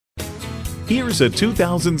Here's a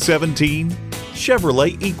 2017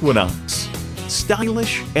 Chevrolet Equinox.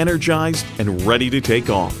 Stylish, energized, and ready to take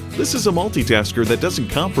off. This is a multitasker that doesn't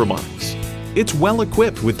compromise. It's well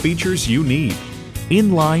equipped with features you need.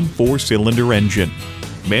 Inline 4-cylinder engine,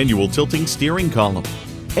 manual tilting steering column,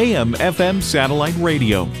 AM/FM satellite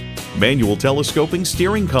radio, manual telescoping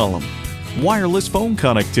steering column, wireless phone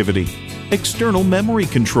connectivity, external memory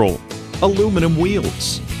control, aluminum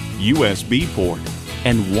wheels, USB port,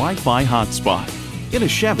 and Wi-Fi hotspot. In a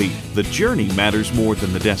Chevy, the journey matters more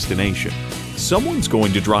than the destination. Someone's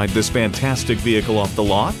going to drive this fantastic vehicle off the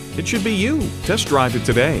lot. It should be you. Test drive it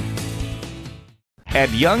today. At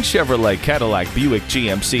Young Chevrolet Cadillac Buick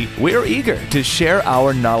GMC, we're eager to share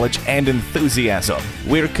our knowledge and enthusiasm.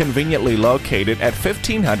 We're conveniently located at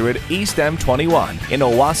 1500 East M21 in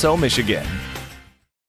Owosso, Michigan.